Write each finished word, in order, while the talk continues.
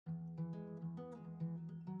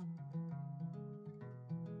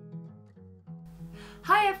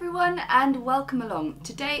Hi everyone and welcome along.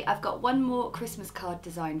 Today I've got one more Christmas card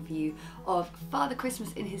design for you of Father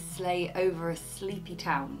Christmas in his sleigh over a sleepy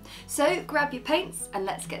town. So grab your paints and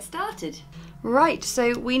let's get started. Right,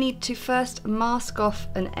 so we need to first mask off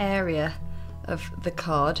an area of the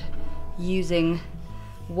card using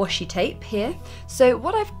washi tape here. So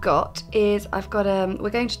what I've got is we're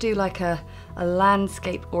going to do like a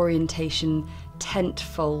landscape orientation tent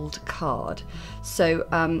fold card. So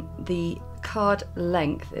the card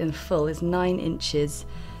length in full is 9 inches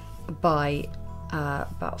by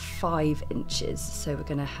about 5 inches. So we're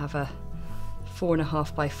going to have a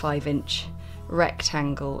 4.5 by 5 inch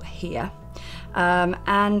rectangle here.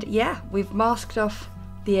 And yeah, we've masked off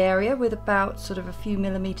the area with about sort of a few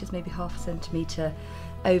millimeters, maybe half a centimetre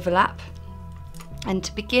overlap. And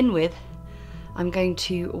to begin with, I'm going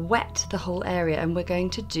to wet the whole area and we're going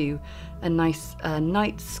to do a nice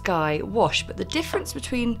night sky wash. But the difference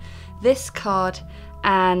between this card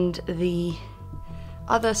and the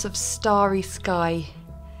other sort of starry sky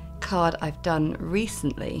card I've done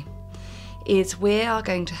recently is we are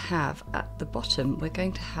going to have at the bottom, we're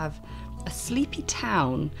going to have a sleepy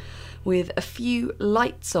town with a few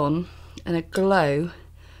lights on and a glow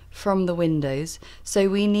from the windows. So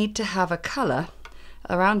we need to have a colour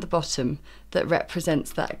around the bottom that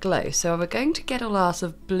represents that glow. So we're going to get all our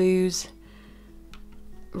sort of blues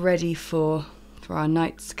ready for our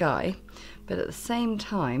night sky, but at the same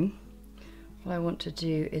time what I want to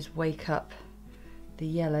do is wake up the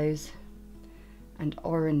yellows and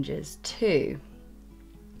oranges too.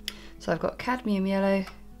 So I've got cadmium yellow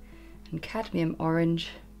and cadmium orange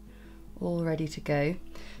all ready to go.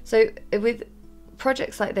 So with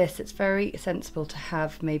projects like this, it's very sensible to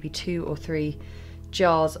have maybe 2 or 3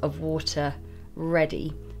 jars of water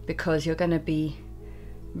ready, because you're going to be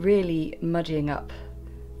really muddying up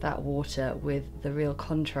that water with the real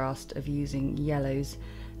contrast of using yellows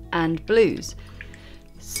and blues.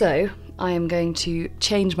 So I am going to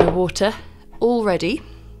change my water already.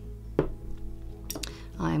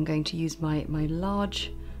 I am going to use my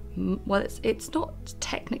large, well it's not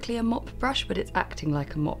technically a mop brush, but it's acting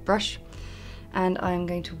like a mop brush, and I am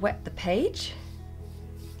going to wet the page.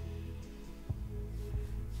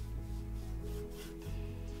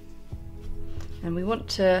 And we want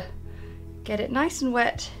to get it nice and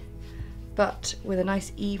wet, but with a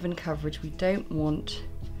nice even coverage. We don't want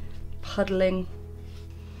puddling.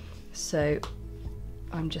 So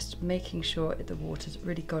I'm just making sure the water's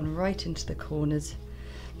really gone right into the corners.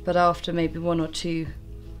 But after maybe 1 or 2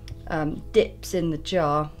 dips in the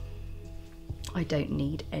jar, I don't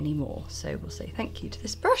need any more. So we'll say thank you to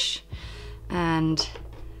this brush. And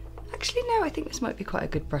actually, no, I think this might be quite a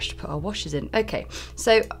good brush to put our washes in. Okay,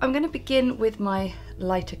 so I'm going to begin with my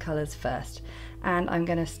lighter colours first, and I'm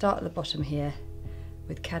going to start at the bottom here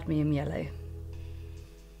with cadmium yellow.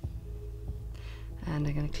 And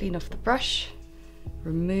I'm going to clean off the brush,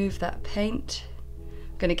 remove that paint.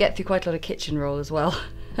 I'm going to get through quite a lot of kitchen roll as well.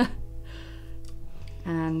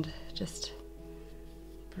 And just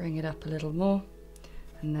bring it up a little more,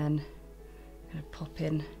 and then I'm going to pop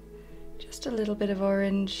in just a little bit of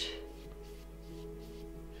orange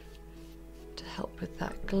to help with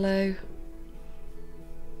that glow.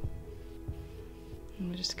 And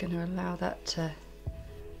we're just going to allow that to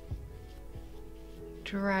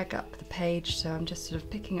drag up the page. So I'm just sort of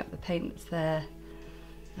picking up the paint that's there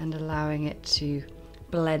and allowing it to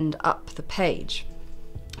blend up the page.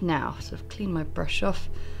 Now, sort of clean my brush off,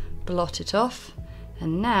 blot it off,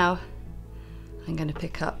 and now I'm going to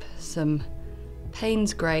pick up some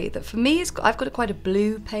Paynes Grey that for me I've got quite a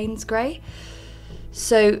blue Paynes Grey.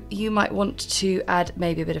 So you might want to add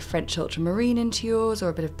maybe a bit of French Ultramarine into yours, or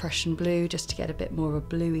a bit of Prussian Blue, just to get a bit more of a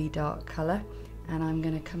bluey dark colour. And I'm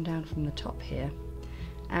going to come down from the top here,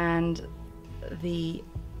 and the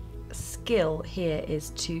skill here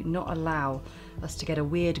is to not allow us to get a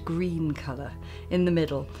weird green colour in the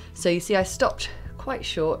middle. So you see I stopped quite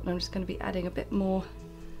short, and I'm just going to be adding a bit more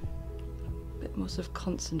sort of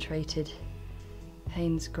concentrated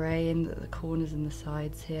Paynes Grey in the corners and the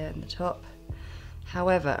sides here and the top.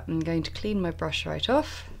 However, I'm going to clean my brush right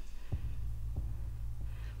off.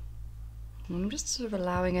 I'm just sort of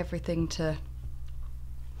allowing everything to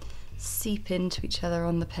seep into each other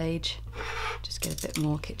on the page. Just get a bit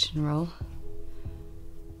more kitchen roll.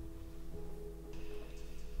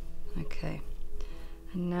 Okay,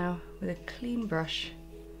 and now with a clean brush,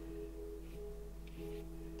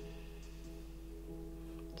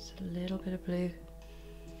 just a little bit of blue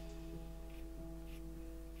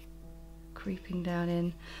creeping down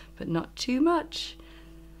in, but not too much.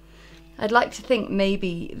 I'd like to think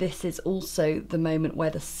maybe this is also the moment where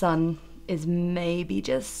the sun is maybe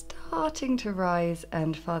just starting to rise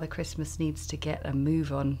and Father Christmas needs to get a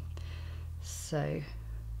move on. So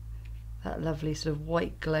that lovely sort of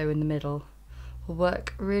white glow in the middle will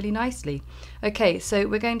work really nicely. Okay, so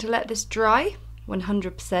we're going to let this dry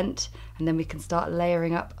 100% and then we can start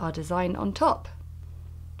layering up our design on top.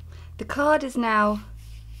 The card is now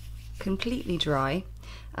completely dry.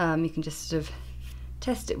 You can just sort of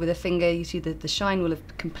test it with a finger. You see that the shine will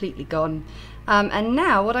have completely gone. And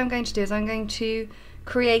now what I'm going to do is I'm going to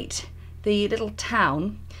create the little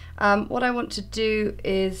town. What I want to do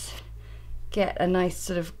is get a nice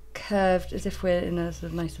sort of curved, as if we're in a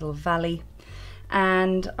sort of nice little valley,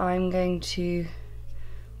 and I'm going to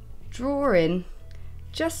draw in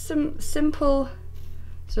just some simple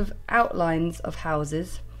sort of outlines of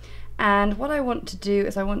houses. And what I want to do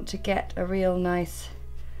is I want to get a real nice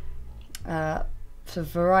sort of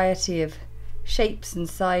variety of shapes and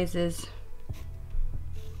sizes.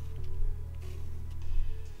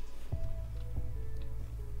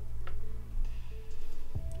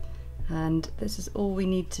 And this is all we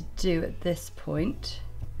need to do at this point.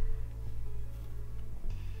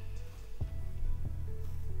 It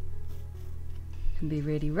can be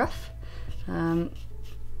really rough.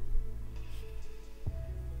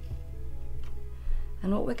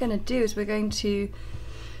 And what we're going to do is we're going to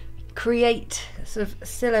create sort of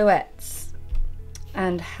silhouettes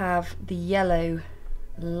and have the yellow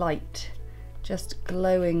light just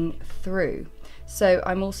glowing through. So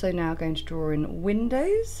I'm also now going to draw in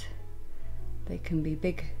windows. They can be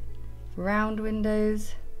big round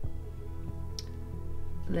windows,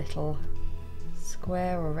 little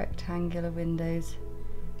square or rectangular windows.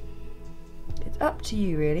 It's up to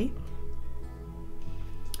you really.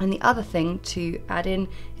 And the other thing to add in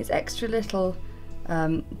is extra little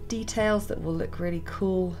details that will look really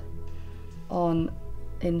cool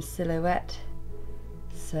in silhouette.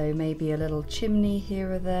 So maybe a little chimney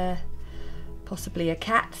here or there, possibly a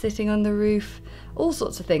cat sitting on the roof, all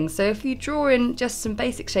sorts of things. So if you draw in just some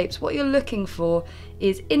basic shapes, what you're looking for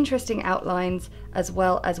is interesting outlines as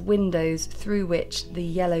well as windows through which the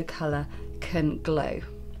yellow colour can glow.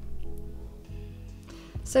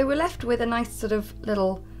 So we're left with a nice sort of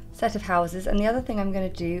little set of houses, and the other thing I'm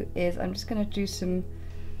going to do is I'm just going to do some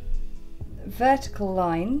vertical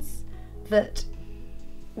lines that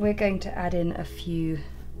we're going to add in a few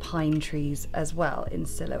pine trees as well in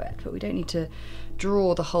silhouette, but we don't need to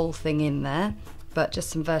draw the whole thing in there, but just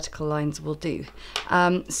some vertical lines will do.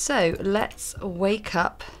 So let's wake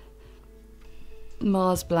up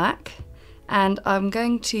Mars Black, and I'm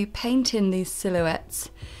going to paint in these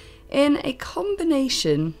silhouettes in a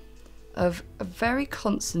combination of a very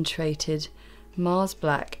concentrated Mars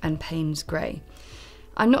Black and Paynes Grey.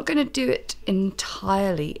 I'm not going to do it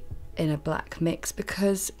entirely in a black mix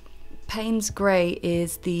because Paynes Grey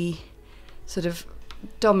is the sort of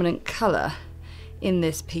dominant colour in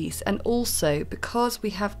this piece, and also because we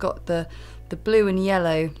have got the blue and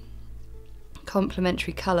yellow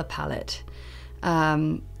complementary colour palette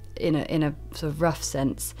in a sort of rough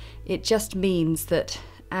sense, it just means that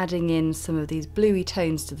adding in some of these bluey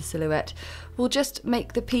tones to the silhouette will just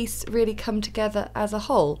make the piece really come together as a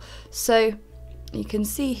whole. So you can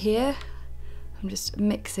see here I'm just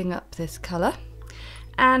mixing up this colour,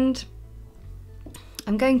 and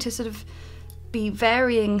I'm going to sort of be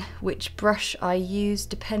varying which brush I use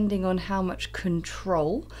depending on how much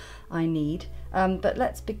control I need. But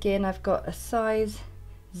let's begin. I've got a size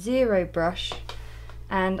 0 brush,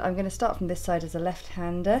 and I'm going to start from this side as a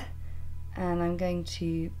left-hander, and I'm going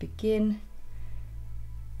to begin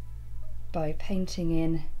by painting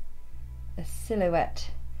in a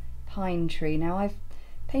silhouette pine tree. Now I've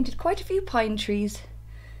painted quite a few pine trees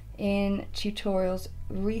in tutorials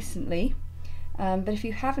recently, but if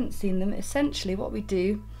you haven't seen them, essentially what we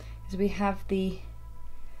do is we have the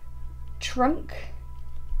trunk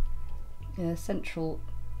in a central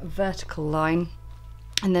vertical line,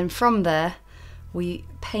 and then from there we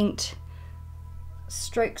paint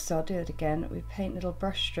strokes. So I'll do it again. We paint little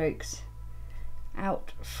brush strokes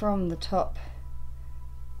out from the top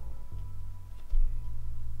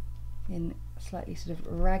in slightly sort of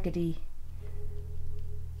raggedy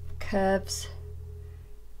curves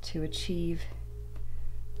to achieve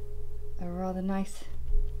a rather nice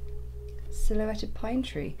silhouetted pine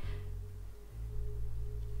tree.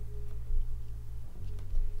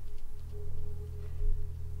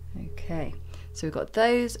 Okay, so we've got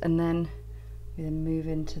those, and then we then move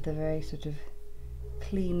into the very sort of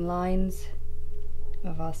clean lines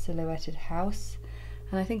of our silhouetted house.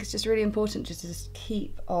 And I think it's just really important just to just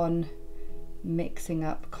keep on mixing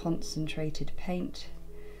up concentrated paint.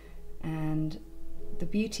 And the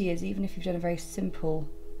beauty is, even if you've done a very simple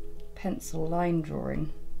pencil line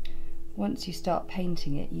drawing, once you start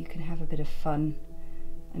painting it, you can have a bit of fun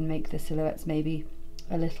and make the silhouettes maybe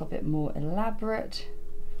a little bit more elaborate.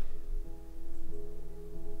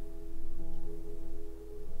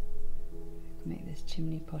 Make this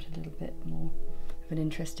chimney pot a little bit more of an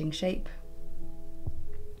interesting shape.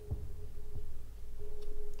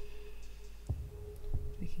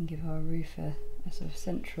 We can give our roof a sort of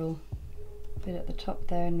central bit at the top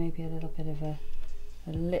there, and maybe a little bit of a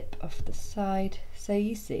lip off the side, so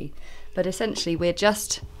you see. But essentially we're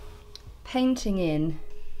just painting in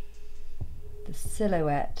the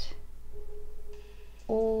silhouette,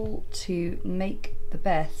 all to make the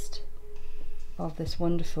best of this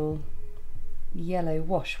wonderful yellow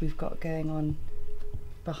wash we've got going on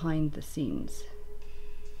behind the scenes.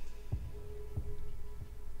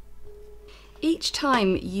 Each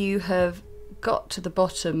time you have got to the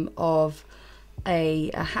bottom of a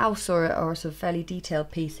house or a sort of fairly detailed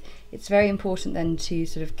piece, it's very important then to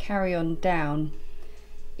sort of carry on down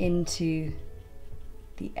into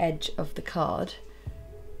the edge of the card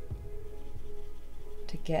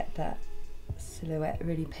to get that silhouette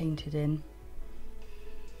really painted in.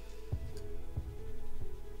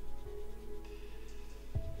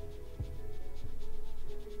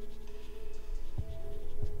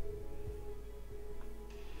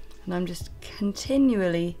 And I'm just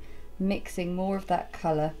continually mixing more of that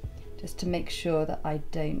colour just to make sure that I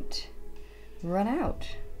don't run out.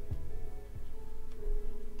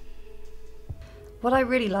 What I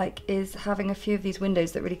really like is having a few of these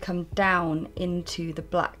windows that really come down into the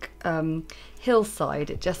black hillside.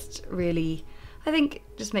 It just really, I think,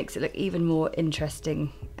 just makes it look even more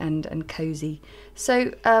interesting and cosy.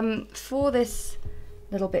 So for this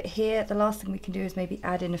little bit here, the last thing we can do is maybe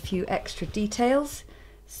add in a few extra details.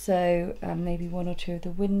 So maybe one or two of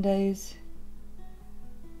the windows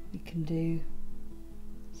we can do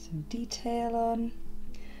some detail on.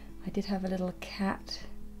 I did have a little cat,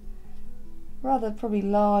 rather probably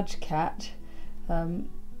large cat in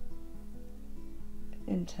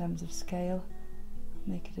terms of scale.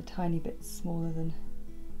 I'll make it a tiny bit smaller than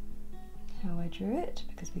how I drew it,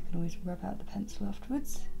 because we can always rub out the pencil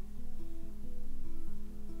afterwards.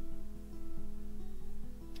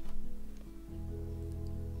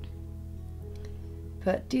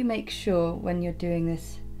 But do make sure when you're doing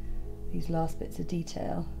these last bits of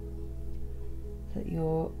detail, that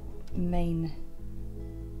your main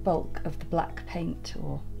bulk of the black paint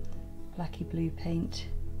or blacky blue paint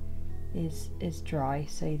is dry,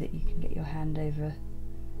 so that you can get your hand over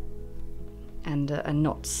and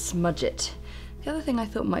not smudge it. The other thing I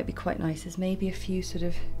thought might be quite nice is maybe a few sort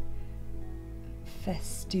of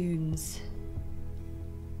festoons.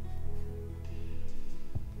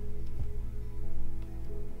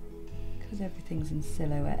 Because everything's in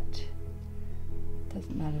silhouette,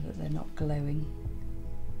 doesn't matter that they're not glowing.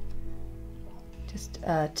 Just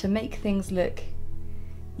to make things look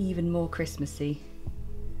even more Christmassy.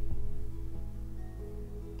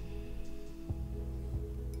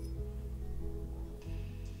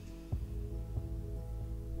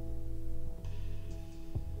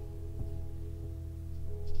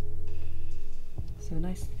 So a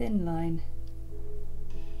nice thin line,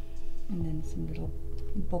 and then some little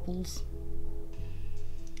bubbles.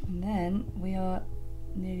 And then we are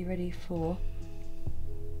nearly ready for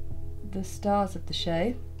the stars of the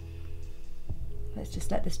show. Let's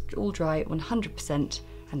just let this all dry at 100%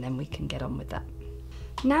 and then we can get on with that.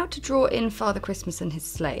 Now to draw in Father Christmas and his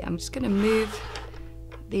sleigh, I'm just going to move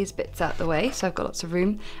these bits out the way so I've got lots of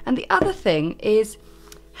room. And the other thing is,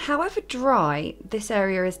 however dry this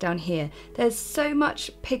area is down here, there's so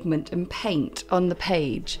much pigment and paint on the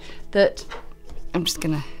page that I'm just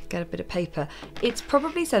going to get a bit of paper. It's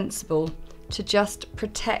probably sensible to just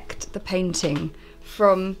protect the painting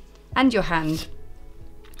from, and your hand,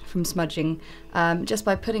 from smudging, just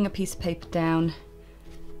by putting a piece of paper down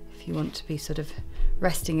if you want to be sort of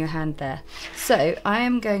resting your hand there. So I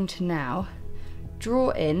am going to now draw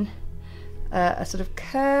in a sort of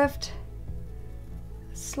curved,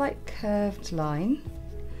 slight curved line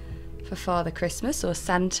for Father Christmas or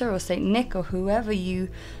Santa or Saint Nick or whoever you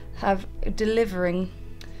have delivering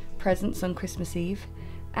presents on Christmas Eve.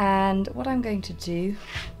 And what I'm going to do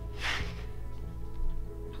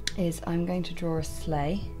is I'm going to draw a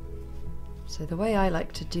sleigh. So the way I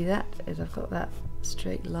like to do that is I've got that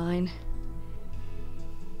straight line,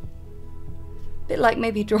 a bit like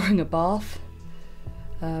maybe drawing a bath,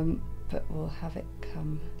 but we'll have it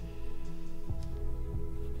come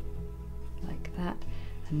like that,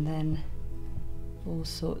 and then all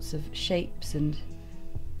sorts of shapes and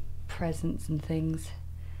presents and things.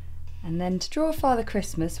 And then to draw Father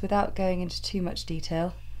Christmas without going into too much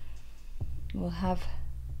detail, we'll have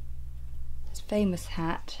this famous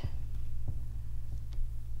hat,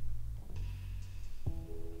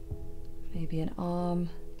 maybe an arm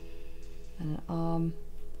and an arm,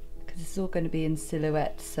 because this is all going to be in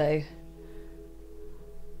silhouette, so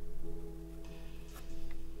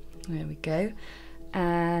there we go.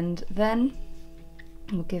 And then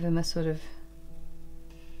we'll give him a sort of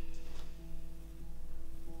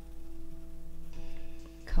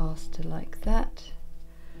caster like that,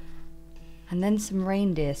 and then some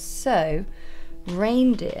reindeer. So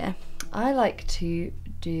reindeer, I like to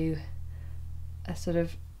do a sort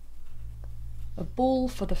of a ball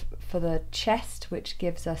for the chest, which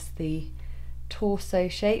gives us the torso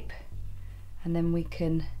shape, and then we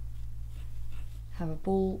can have a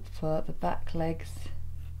ball for the back legs,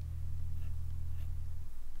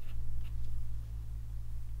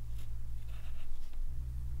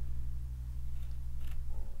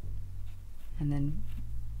 and then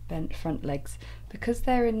bent front legs. Because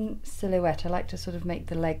they're in silhouette, I like to sort of make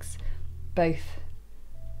the legs both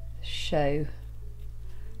show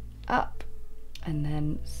up, and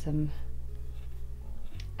then some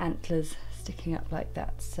antlers sticking up like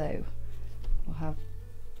that. So we'll have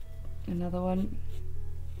another one,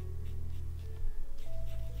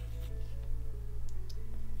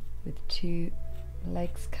 with two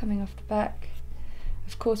legs coming off the back.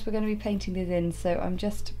 Of course we're going to be painting these in, so I'm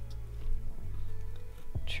just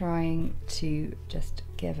trying to just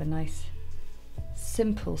give a nice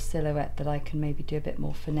simple silhouette that I can maybe do a bit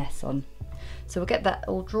more finesse on. So we'll get that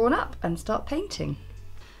all drawn up and start painting.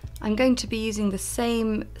 I'm going to be using the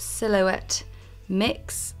same silhouette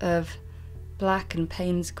mix of black and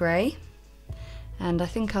Paynes Grey, and I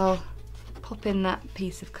think I'll pop in that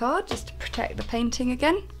piece of card just to protect the painting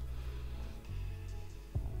again.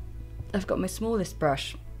 I've got my smallest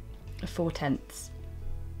brush, a 4/10,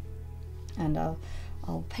 and I'll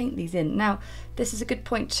paint these in. Now, this is a good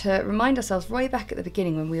point to remind ourselves right back at the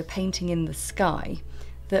beginning when we were painting in the sky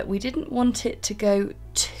that we didn't want it to go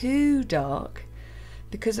too dark,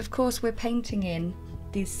 because of course we're painting in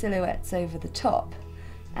these silhouettes over the top,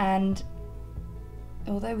 and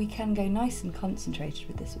although we can go nice and concentrated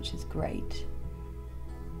with this, which is great,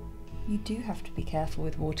 you do have to be careful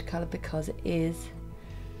with watercolour because it is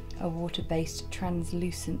a water-based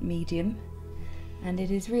translucent medium, and it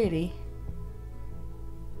is really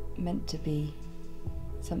meant to be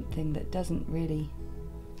something that doesn't really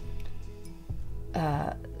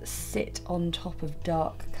sit on top of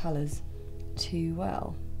dark colours too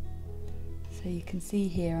well. So you can see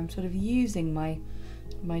here I'm sort of using my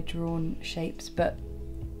drawn shapes, but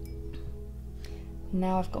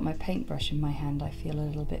now I've got my paintbrush in my hand, I feel a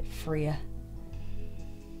little bit freer.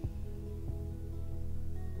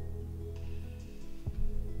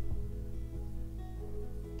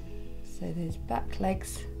 So those back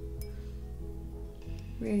legs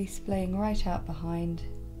really splaying right out behind,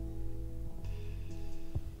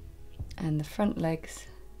 and the front legs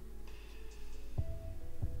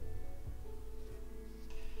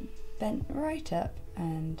bent right up,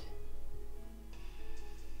 and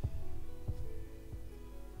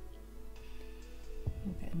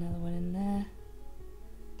we'll get another one in there,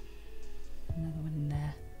 another one in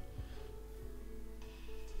there,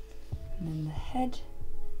 and then the head.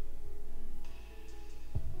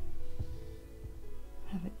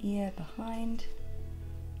 Have an ear behind,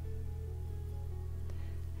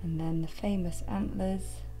 and then the famous antlers,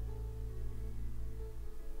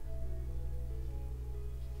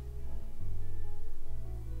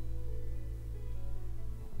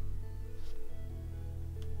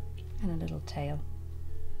 and a little tail.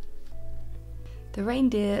 The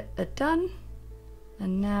reindeer are done,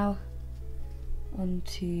 and now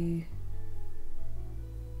onto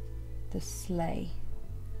the sleigh.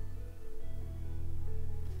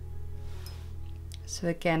 So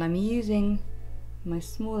again, I'm using my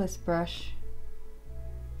smallest brush,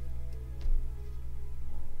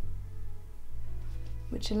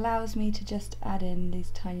 which allows me to just add in these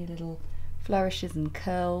tiny little flourishes and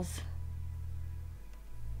curls,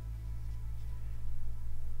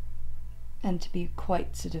 and to be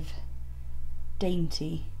quite sort of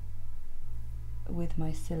dainty with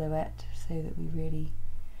my silhouette so that we really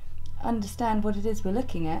understand what it is we're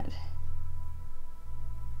looking at.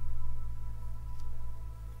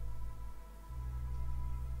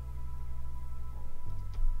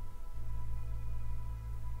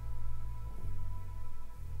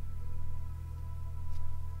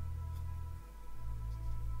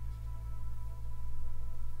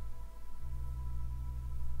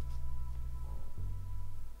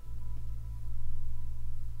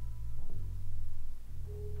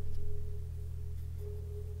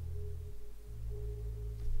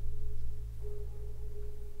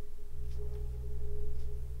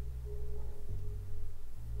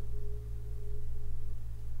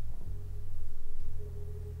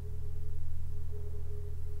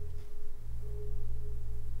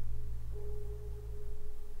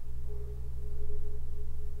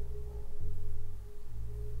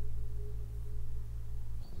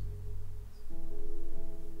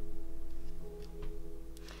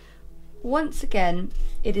 once again,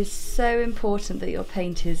 it is so important that your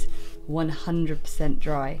paint is 100%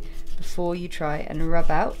 dry before you try and rub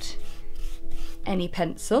out any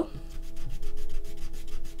pencil.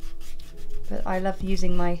 But I love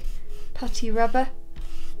using my putty rubber.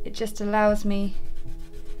 It just allows me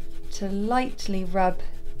to lightly rub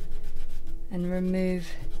and remove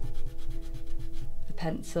the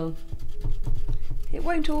pencil. It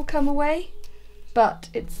won't all come away, but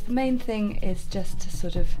the main thing is just to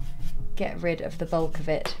sort of get rid of the bulk of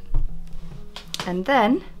it. And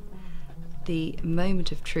then the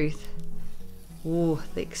moment of truth, the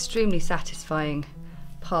extremely satisfying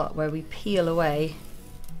part where we peel away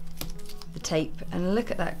the tape and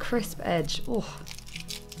look at that crisp edge. Oh,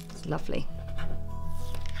 it's lovely.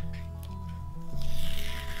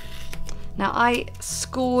 Now I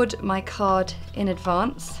scored my card in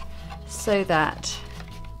advance so that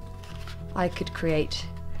I could create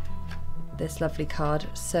this lovely card.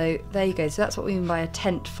 So there you go. So that's what we mean by a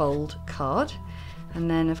tent fold card. And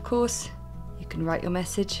then of course you can write your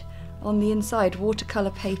message on the inside.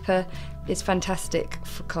 Watercolour paper is fantastic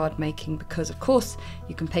for card making because of course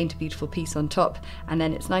you can paint a beautiful piece on top and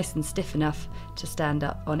then it's nice and stiff enough to stand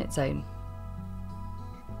up on its own.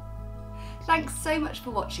 Thanks so much for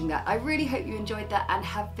watching that. I really hope you enjoyed that and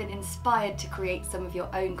have been inspired to create some of your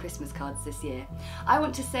own Christmas cards this year. I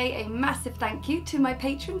want to say a massive thank you to my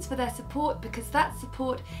patrons for their support, because that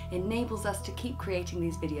support enables us to keep creating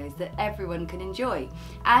these videos that everyone can enjoy.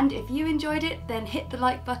 And if you enjoyed it, then hit the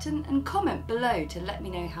like button and comment below to let me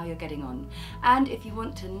know how you're getting on. And if you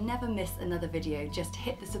want to never miss another video, just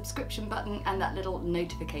hit the subscription button and that little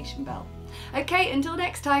notification bell. Okay, until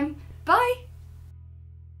next time, bye!